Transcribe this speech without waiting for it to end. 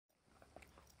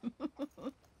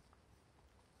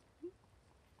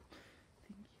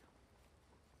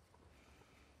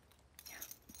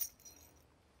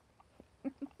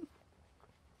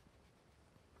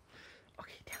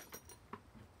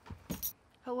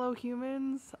Hello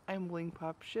humans, I'm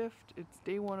BlinkPopShift. It's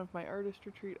day one of my artist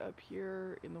retreat up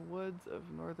here in the woods of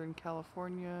Northern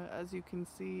California. As you can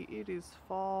see, it is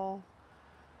fall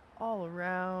all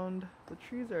around. The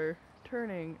trees are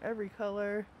turning every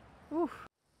color. Oof.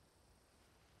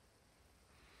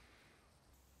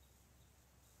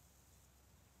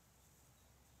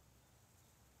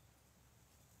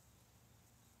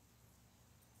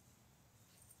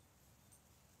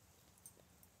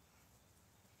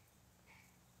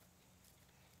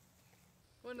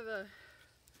 One of the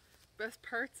best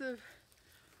parts of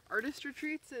artist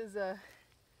retreats is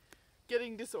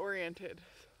getting disoriented.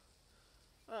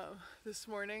 This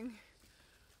morning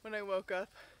when I woke up,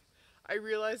 I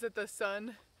realized that the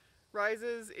sun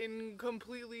rises in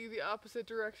completely the opposite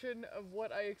direction of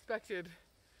what I expected.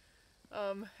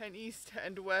 And east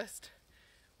and west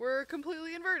were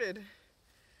completely inverted.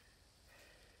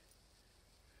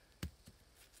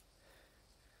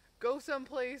 Go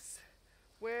someplace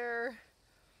where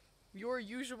your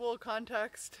usual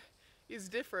context is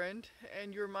different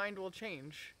and your mind will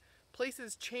change.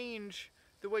 Places change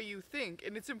the way you think,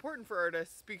 and it's important for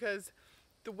artists because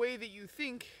the way that you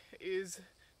think is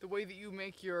the way that you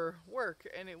make your work,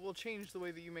 and it will change the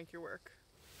way that you make your work.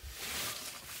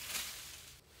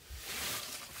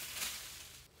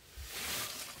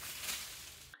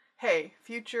 Hey,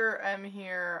 Future M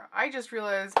here. I just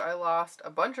realized I lost a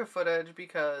bunch of footage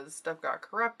because stuff got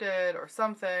corrupted or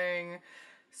something.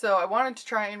 So I wanted to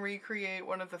try and recreate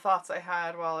one of the thoughts I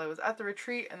had while I was at the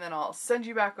retreat, and then I'll send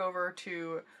you back over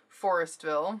to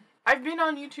Forestville. I've been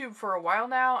on YouTube for a while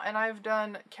now, and I've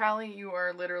done... Callie, you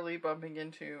are literally bumping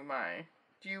into my...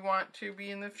 Do you want to be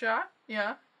in the shot?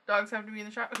 Yeah? Dogs have to be in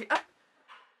the shot? Okay, up!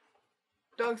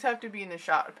 Dogs have to be in the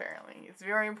shot, apparently. It's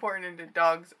very important that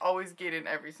dogs always get in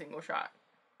every single shot.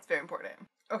 It's very important.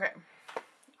 Okay.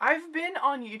 I've been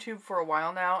on YouTube for a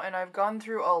while now, and I've gone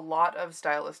through a lot of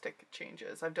stylistic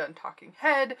changes. I've done talking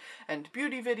head, and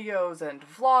beauty videos, and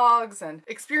vlogs, and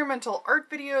experimental art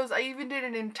videos. I even did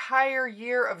an entire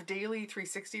year of daily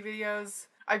 360 videos.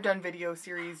 I've done video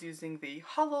series using the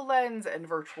HoloLens and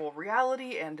virtual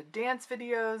reality and dance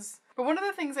videos. But one of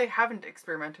the things I haven't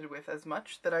experimented with as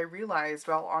much that I realized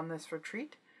while on this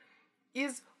retreat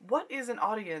is what is an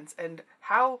audience and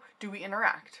how do we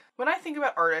interact? When I think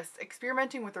about artists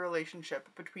experimenting with the relationship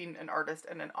between an artist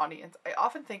and an audience, I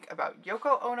often think about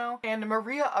Yoko Ono and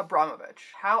Maria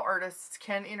Abramovich, how artists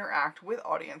can interact with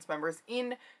audience members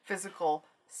in physical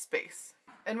space.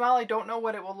 And while I don't know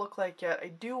what it will look like yet, I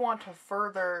do want to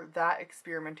further that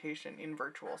experimentation in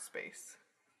virtual space.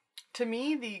 To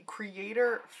me, the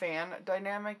creator-fan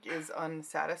dynamic is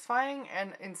unsatisfying,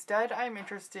 and instead I'm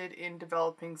interested in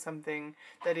developing something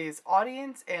that is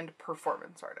audience and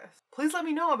performance artists. Please let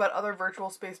me know about other virtual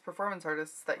space performance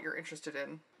artists that you're interested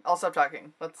in. I'll stop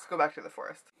talking. Let's go back to the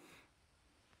forest.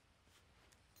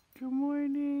 Good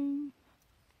morning.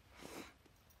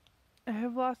 I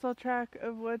have lost all track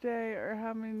of what day or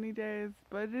how many days,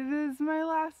 but it is my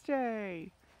last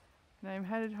day, and I'm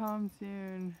headed home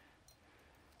soon.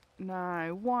 And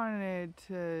I wanted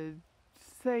to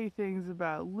say things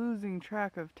about losing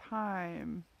track of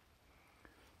time.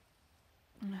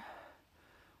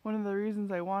 One of the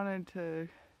reasons I wanted to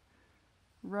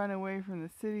run away from the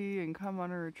city and come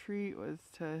on a retreat was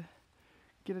to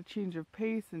get a change of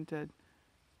pace and to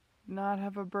not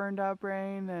have a burned out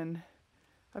brain, and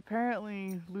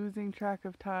apparently losing track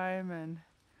of time and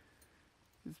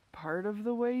is part of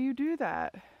the way you do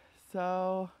that.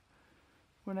 So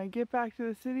when I get back to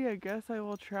the city, I guess I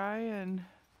will try and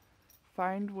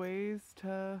find ways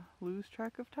to lose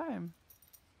track of time.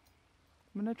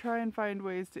 I'm gonna try and find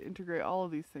ways to integrate all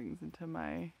of these things into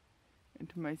my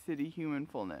city human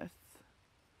fullness.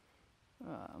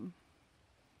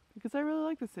 Because I really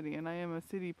like the city, and I am a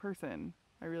city person.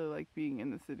 I really like being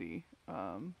in the city.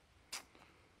 And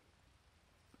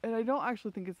I don't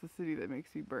actually think it's the city that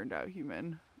makes you burned out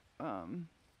human.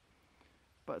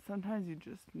 But sometimes you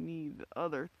just need the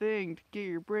other thing to get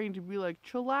your brain to be like,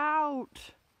 chill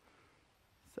out.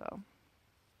 So,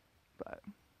 but,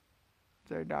 is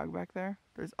there a dog back there?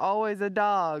 There's always a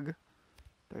dog.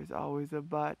 There's always a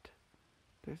butt.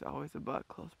 There's always a butt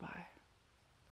close by.